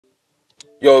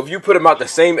Yo, if you put him out the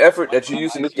same effort that you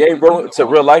use in this game, bro, to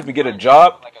real life and get a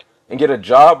job,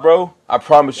 bro, I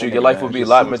promise you, your life will be a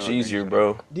lot much easier,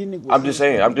 bro. I'm just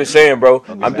saying, bro.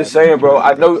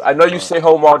 I know you stay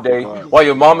home all day while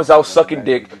your mom is out sucking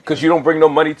dick because you don't bring no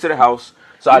money to the house.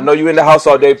 So I know you in the house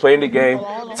all day playing the game.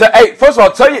 Hey, first of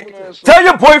all, tell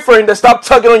your boyfriend to stop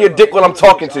tugging on your dick when I'm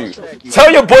talking to you.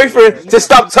 Tell your boyfriend to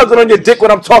stop tugging on your dick when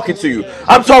I'm talking to you.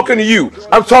 I'm talking to you.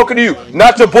 I'm talking to you,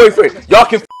 not your boyfriend. Y'all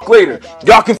can fuck later.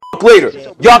 Y'all can fuck later.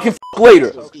 Y'all can fuck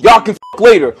later. Y'all can fuck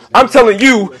later. I'm telling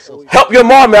you, help your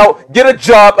mom out, get a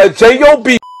job, a job.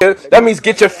 That means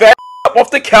get your fat up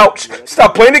off the couch,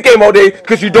 stop playing the game all day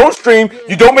because you don't stream,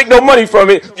 you don't make no money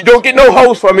from it, you don't get no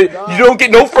hoes from it, you don't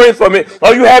get no friends from it.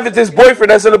 All you have is this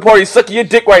boyfriend that's in the party sucking your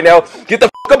dick right now. Get the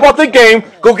fuck up off the game,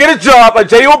 go get a job, a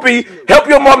job, help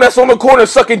your mom that's on the corner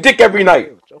sucking dick every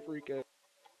night.